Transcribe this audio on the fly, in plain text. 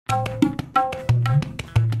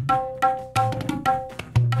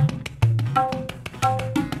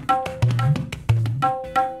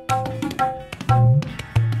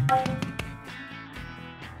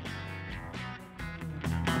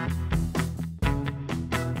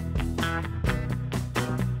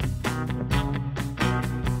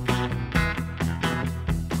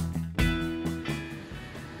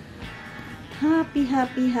happy,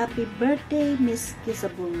 happy, happy birthday, Miss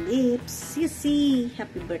Kissable Lips. Sissy,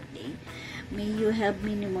 happy birthday. May you have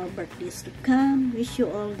many more birthdays to come. Wish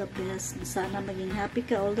you all the best. Sana maging happy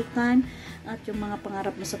ka all the time. At yung mga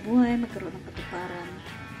pangarap mo sa buhay, magkaroon ng katuparan.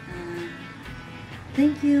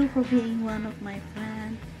 Thank you for being one of my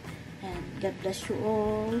friends. And God bless you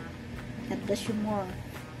all. God bless you more.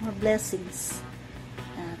 More blessings.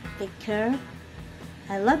 Take care.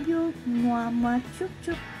 I love you. Mwah, chup,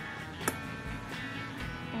 chup.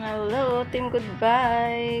 Hello, Team Good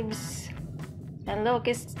Vibes. Hello,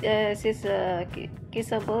 sis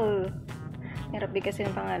Kissable. Hirap kasi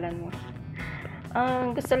ng pangalan mo.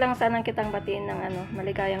 Gusto lang sanang kitang batiin ng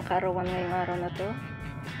maligayang karawan ngayong araw na to.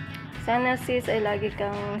 Sana sis ay lagi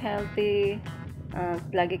kang healthy,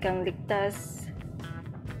 lagi kang ligtas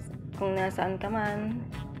kung nasaan ka man.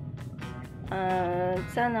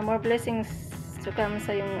 Sana more blessings to come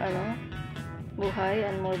sa yung buhay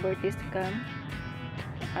and more birthdays to come.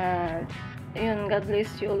 Yun, God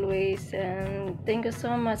bless you always, and thank you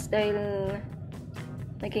so much dahil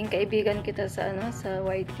naging kaibigan kita sa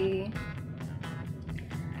YT.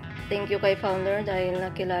 Thank you kay founder dahil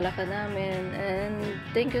nakilala ka namin, and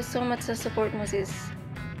thank you so much sa support mo sis.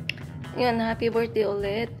 Yun, happy birthday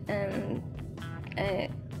ulit, and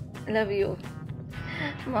love you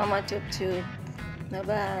Mama Chup Chup. Bye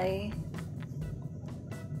bye.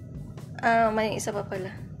 May isa pa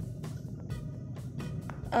pala.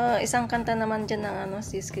 Isang kanta naman dyan ng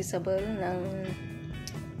sis Kissable ng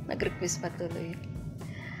nag-request patuloy.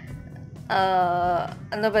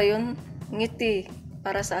 Ano ba yun? Ngiti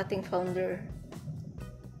para sa ating founder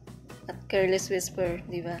at Careless Whisper,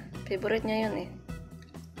 di ba? Favorite niya yun eh.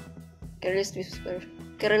 Careless Whisper.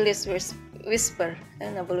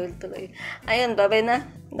 Ayun, nabulol tuloy. Ayun, babay na.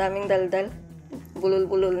 Daming daldal.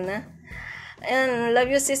 Bulol-bulol na. And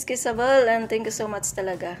love you sis Kissable, and thank you so much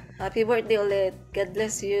talaga. Happy birthday ulit. God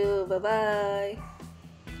bless you. Bye-bye.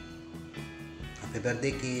 Happy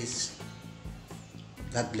birthday, Kiss.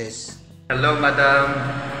 God bless. Hello, Madam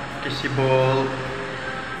Kissable.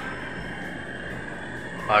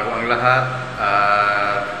 Bago ang lahat,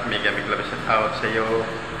 mega love shout out sa iyo.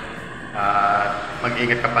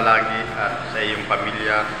 Mag-ingat ka palagi sa iyong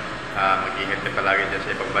pamilya. Mag-ingat ka palagi dyan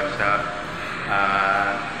sa ibang bansa.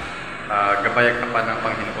 Gabayan ka pa ng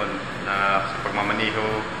Panginoon sa pagmamaniho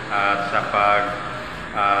at sa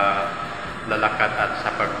paglalakad at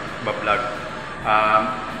sa pagbablog.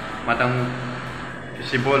 Madam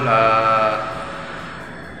Kissable,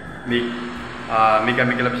 mega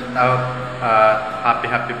love shout out.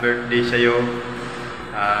 Happy birthday sa iyo,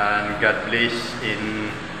 and God bless,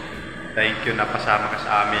 in thank you na pasama ka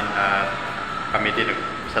sa amin, at kami din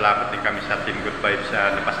salamat din kami sa Team Good Vibes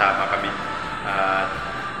na pasama kami.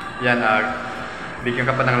 Yan, bigyan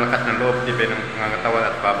ka pa ng lakas ng loob, di ba, ng pangangatawan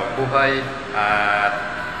at babang buhay, at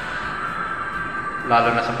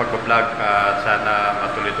lalo na sa pag-vlog, sana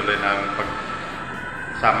matuloy-tuloy ng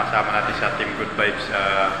pagsama-sama natin sa Team Good Vibes.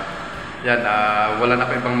 Yan, wala na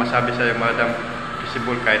ko ibang masabi sa iyo, Madam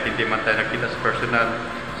Kissable, kahit hindi man tayo nakita sa personal,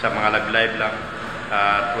 sa mga live lang,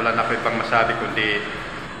 at wala na ko ibang masabi kundi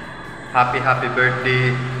happy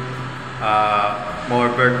birthday,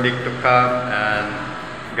 more birthday to come, and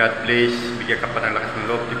God bless, bigyan ka pa ng lakas ng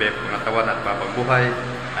loob, tibay pangatawan at babang buhay,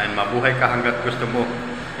 and mabuhay ka hanggat gusto mo.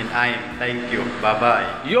 And thank you.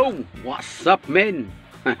 Bye-bye. Yo! What's up, men?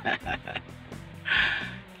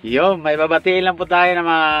 Yo, may babatiin lang po tayo ng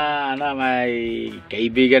mga may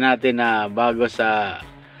kaibigan natin na bago sa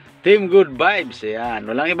Team Good Vibes. Ayan,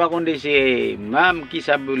 walang iba kundi si Ma'am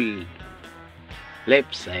Kissable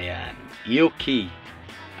Lips. Ayan, Yuki.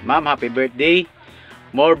 Ma'am, happy birthday.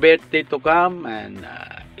 More birthday to come, and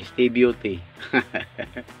stay beauty.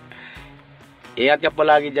 Ingat ka po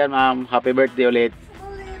lagi dyan, ma'am. Happy birthday ulit.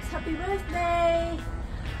 Happy birthday!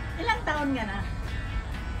 Ilang taon ka na?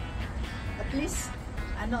 At least,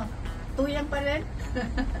 2 yan pa rin.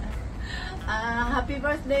 Happy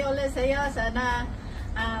birthday ulit sa iyo. Sana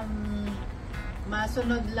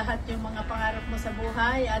masunod lahat yung mga pangarap mo sa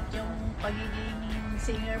buhay, at yung pagiging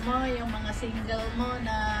singer mo, yung mga single mo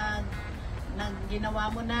na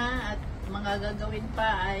ginawa mo na, at mga gagawin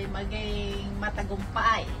pa ay maging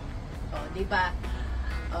matagumpay. O, di ba?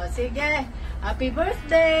 O, sige. Happy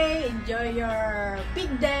birthday! Enjoy your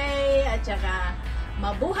big day! At saka,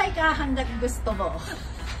 mabuhay ka hanggat gusto mo.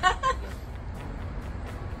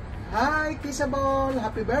 Hi, Kissable!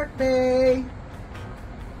 Happy birthday!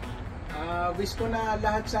 Wish ko na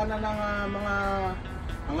lahat sana ng mga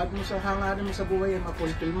hangarin mo sa buhay ay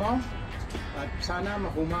mapulpil mo. At sana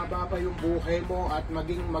mahumaba pa yung buhay mo at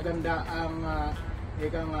maging maganda ang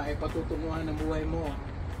patutunguhan ng buhay mo.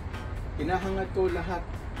 Hinahangad ko lahat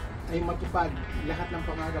ay matupad lahat ng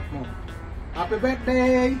pangarap mo. Happy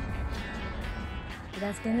birthday! Good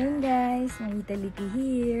afternoon guys, Mamita Liki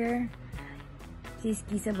here. Sis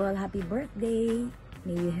Kisabel, happy birthday.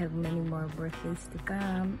 May you have many more birthdays to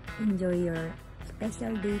come. Enjoy your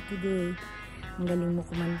special day today. Ang galing mo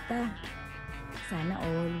kumanta. Sana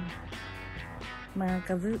all.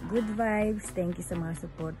 Mga good vibes, thank you sa mga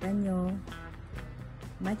suporta nyo.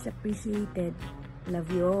 Much appreciated. Love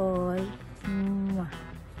you all. Mwah.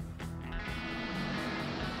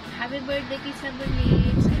 Happy birthday, Kisabel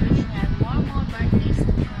Lips. I wish you have more birthdays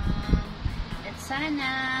to come. At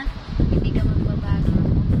sana, hindi ka magbabago.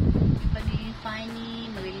 Pagiging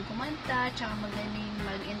funny, magaling kumanta, tsaka magaling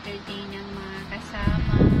mag-entertain ng mga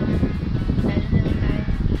kasama. Lalo na kahit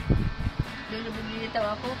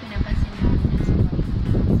lulubog-lilitaw ako, pinapansin mo ako ng sabay.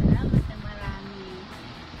 Salamat na marami.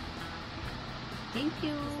 Thank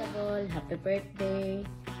you. Kisabel, happy birthday.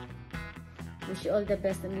 Wish you all the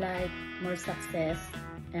best in life, more success,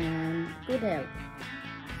 and good health.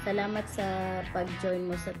 Salamat sa pag-join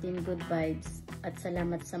mo sa Team Good Vibes at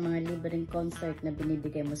salamat sa mga libreng concert na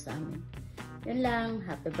binibigay mo sa amin. Yun lang,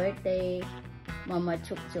 happy birthday, Mama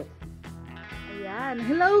Chuk Chuk. Ayan,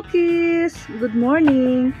 hello Kiss! Good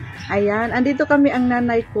morning! Ayan, andito kami ang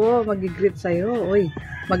nanay ko, mag-greet sa'yo. Uy,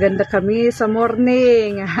 maganda kami sa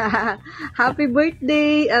morning. Happy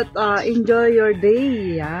birthday at enjoy your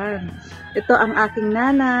day. Ayan. Ito ang aking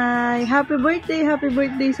nanay. Happy birthday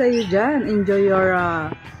sa iyo dyan. Enjoy your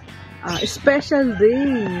special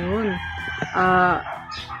day. Yun.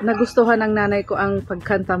 Nagustuhan ng nanay ko ang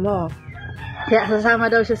pagkanta mo. Kaya sasama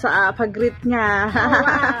daw siya sa pag-greet niya. Oh,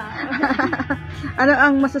 wow. Ano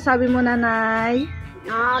ang masasabi mo, nanay?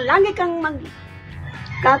 Lagi kang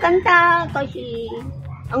magkakanta kasi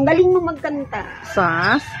ang galing mo magkanta.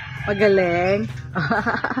 Sas? Magaling.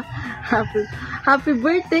 Happy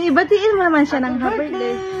birthday. Ibatiin mo naman siya ng happy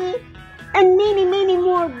birthday. And many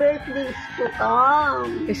more birthdays to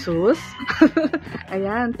come. Jesus.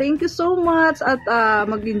 Ayan. Thank you so much. At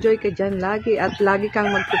mag-enjoy ka dyan lagi. At lagi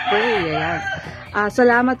kang mag-pray. Ayan.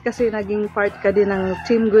 Salamat kasi naging part ka din ng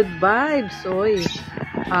Team Good Vibes. Oy.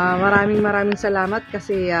 Maraming salamat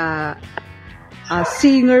kasi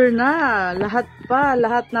singer na. Lahat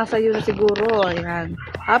nasa iyo na siguro. Ayan.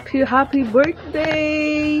 Happy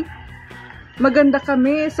birthday! Maganda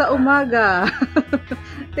kami sa umaga.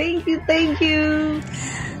 Thank you.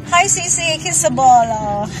 Hi, Sisi Kisabel.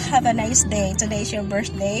 Have a nice day. Today's your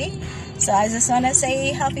birthday. So I just wanna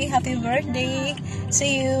say happy birthday to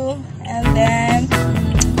you. And then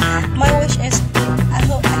my wish is I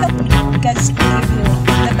hope God give you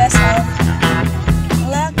the best of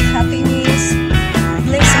luck, happiness,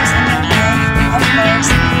 blessings in your life, of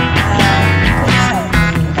course, good health.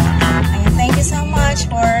 And thank you so much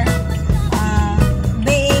for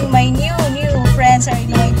being my new friends or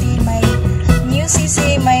my new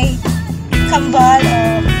CC, my kambal,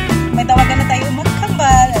 o may tawagan na tayo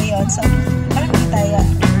magkambal. Ayun, so parang di tayo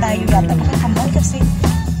yata makakambal kasi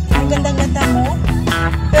ang ganda-ganda mo.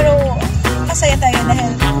 Pero masaya tayo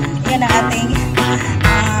dahil yan ang ating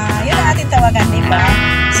tawagan, diba?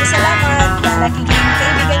 So salamat na nagiging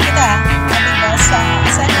kaibigan kita, diba?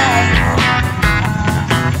 Sana ay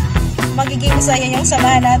magiging masaya yung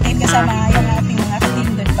samahan natin kasama yung ating mga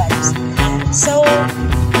Team Good Vibes. So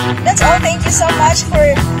that's all. Thank you so much for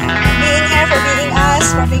being here, for being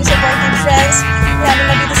us, for being supportive friends. Lalo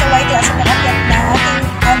na dito sa YT sa pag-akyat na ating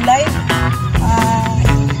live.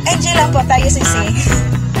 Enjoy lang po tayo, Sisi.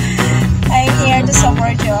 I'm here to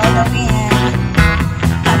support you all the way,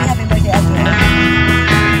 and happy birthday again.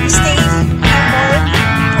 Stay humble,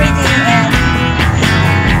 pretty, and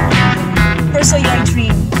pursue your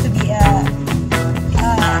dream to be a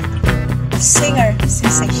singer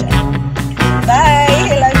sensation. Bye!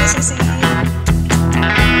 I love you, Sisi.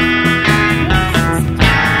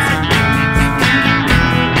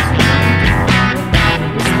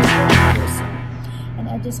 And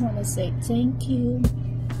I just want to say thank you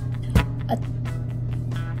at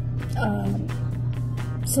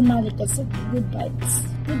sumali ka sa Good Vibe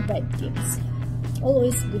Kids.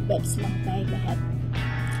 Always good vibes lang tayo lahat.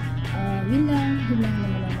 Yun lang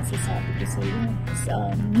naman ang masasabi ko sa iyo.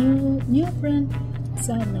 Sa new friend,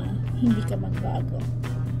 sana hindi ka magbago.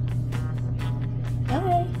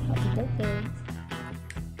 Bye! Happy birthday!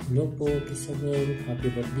 Hello po, Kisabel.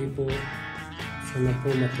 Happy birthday po. Sana po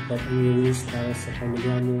matupad ang iyong wish para sa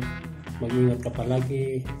pamilya mo. Mag-ingat ka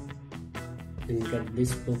palagi. And God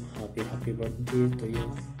bless po. Happy birthday to you.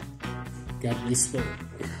 God bless po.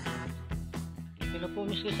 Hello po,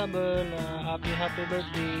 Miss Kisabel. Happy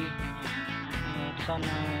birthday.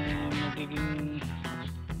 Sana magiging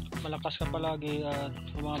malakas ka palagi at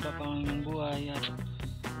humaba pa ang iyong buhay at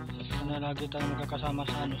Sana lagi tayong magkakasama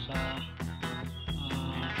sa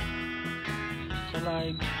sa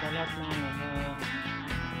live, sa lahat ng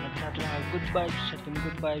lahat ng good vibes, sa Team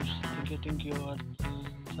Good Vibes. Thank you at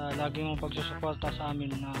sa lagi mong pagsusuporta sa amin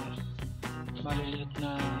na maliliit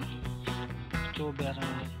na YouTuber.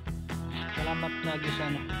 Salamat lagi sa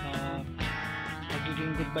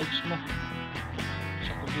pagiging good vibes mo,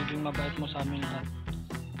 sa pagiging mabait mo sa amin lahat.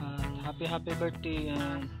 Happy birthday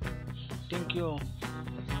and thank you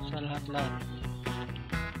sa lahat.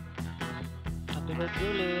 Happy birthday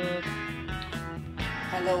ulit.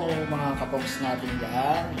 Hello mga kapogs natin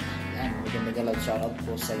dyan. Yan, magandang shoutout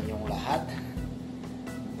po sa inyong lahat.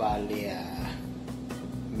 Bali,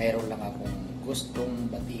 meron lang akong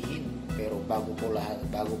gustong batiin. Pero bago po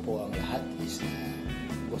ang lahat is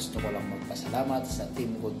gusto ko lang magpasalamat sa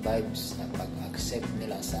Team Good Vibes na pag-accept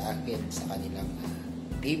nila sa akin sa kanilang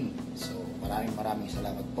team. So maraming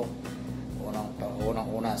salamat po.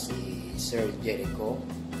 Unang-una si Sir Jericho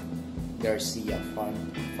Garcia Farm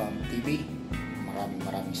TV.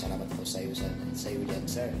 Maraming salamat po sa iyo dyan,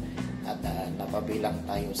 sir. At napabilang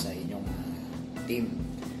tayo sa inyong team.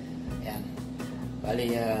 Ayan.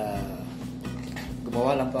 Bali,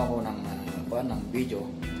 gumawa lang po ako ng video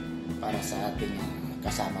para sa ating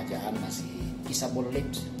kasama dyan na si Kissable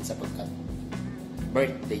Lips sapagkat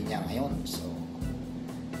birthday niya ngayon. So,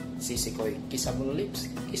 sisikoy, Kissable Lips.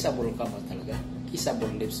 Kissable ka ba talaga?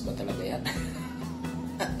 Kissable Lips ba talaga yan?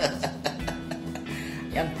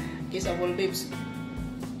 Yan, Kissable Lips.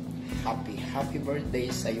 Happy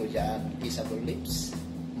birthday sa iyo dyan, Kissable Lips.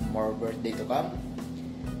 More birthday to come.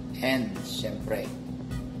 And, syempre,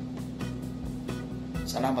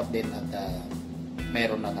 salamat din at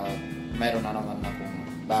meron na naman akong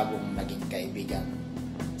bagong naging kaibigan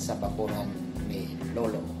sa bakuran ni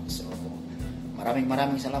Lolo. So,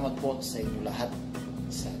 maraming salamat po sa inyo lahat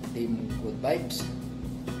sa Team Good Vibes.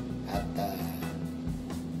 At,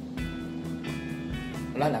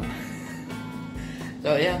 wala lang.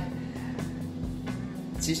 So, yeah.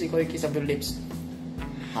 Sisikoy Kissable Lips.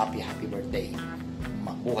 Happy birthday.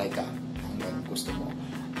 Mabuhay ka hanggang gusto mo.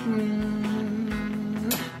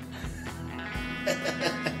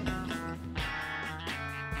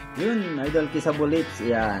 Yun, Idol Kissable Lips.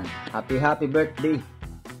 Yan. Happy birthday.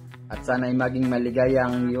 At sana'y maging maligaya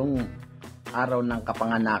ang iyong araw ng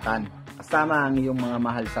kapanganakan. Kasama ang iyong mga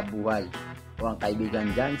mahal sa buhay. O ang kaibigan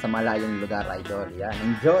dyan sa malayong lugar, Idol. Yan.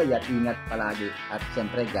 Enjoy at ingat palagi. At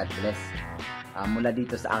syempre, God bless. Mula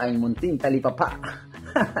dito sa aking munting talipapa.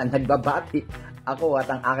 Nagbabati ako at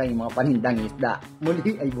ang aking mga panindang isda.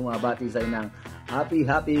 Muli ay bumabati sa inang happy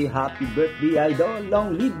birthday, Idol.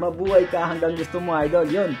 Long live, mabuhay ka hanggang gusto mo, Idol.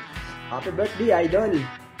 Yun. Happy birthday, Idol.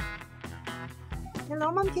 Hello,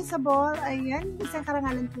 Ma'am Kissable. Ayan, isang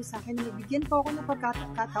karangalan po sa akin. Nabigyan po ako ng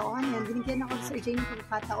pagkataon. Yan, binigyan ako sa Sir ng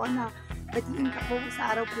pagkataon na batiin ka po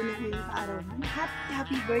sa araw po ng iyong kaarawan.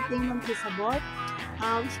 Happy birthday, Ma'am Kissable.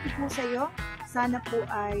 Wish ko po sa iyo, sana po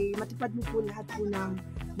ay matupad mo po lahat po ng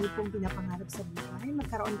hindi pong pinapangarap sa buhay.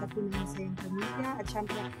 Magkaroon ka po ng masayang pamilya at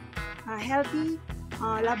syempre healthy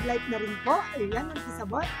love life na rin po. Ayan, Ma'am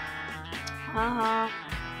Kissable.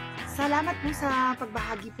 Salamat po sa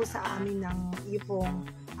pagbahagi po sa amin ng iyo pong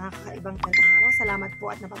kakaibang talento. Salamat po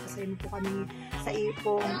at napapasaya mo po kami sa iyo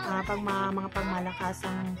pong mga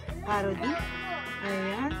pangmalakasang parody.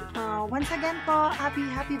 Ayan. Once again po,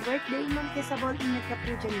 happy birthday, Ma'am Kissable. Ingat ka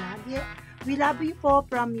po dyan lagi. We love you po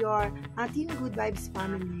from your Team Good Vibes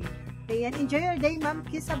family. Ayan. Enjoy your day, Ma'am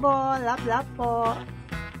Kissable. Love po.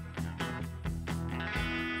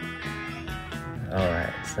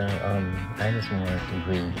 Alright, so I just wanted to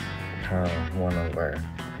greet one of our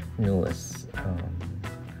newest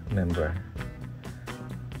member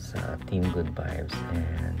sa Team Good Vibes,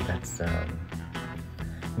 and that's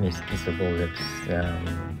Miss Kissable Lips.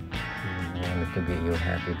 Wanted to give you a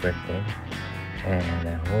happy birthday,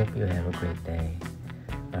 and I hope you have a great day.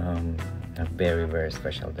 A very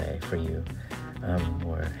special day for you.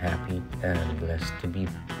 We're happy and blessed to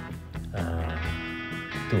be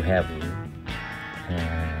to have you,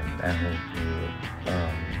 and I hope you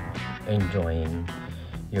enjoying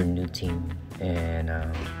your new team. And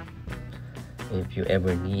if you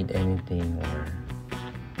ever need anything or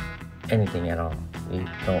anything at all,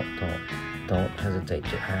 don't hesitate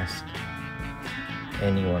to ask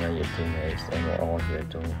any one of your teammates, and we're all here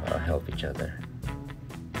to help each other.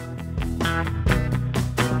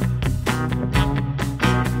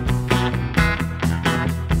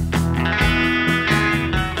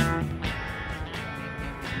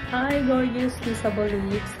 Hi, gorgeous Kissable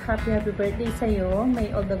Lips. Happy birthday sa'yo.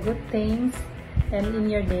 May all the good things and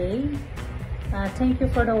in your day. Thank you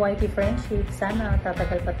for the YT friendship. Sana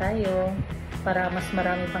tatagal pa tayo. para mas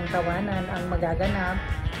marami pang tawanan ang magaganap.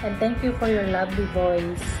 And thank you for your lovely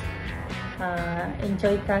voice.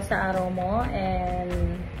 Enjoy ka sa araw mo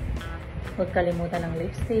and huwag kalimutan ng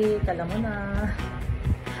lipstick. Alam mo na.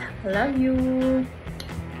 I love you.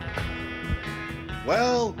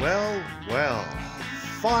 Well, well, well.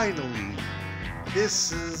 Finally,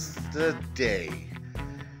 this is the day.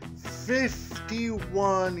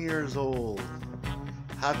 51 years old.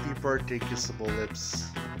 Happy birthday, Kissable Lips.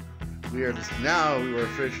 We are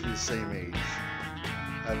officially the same age.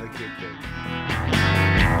 Have a good day.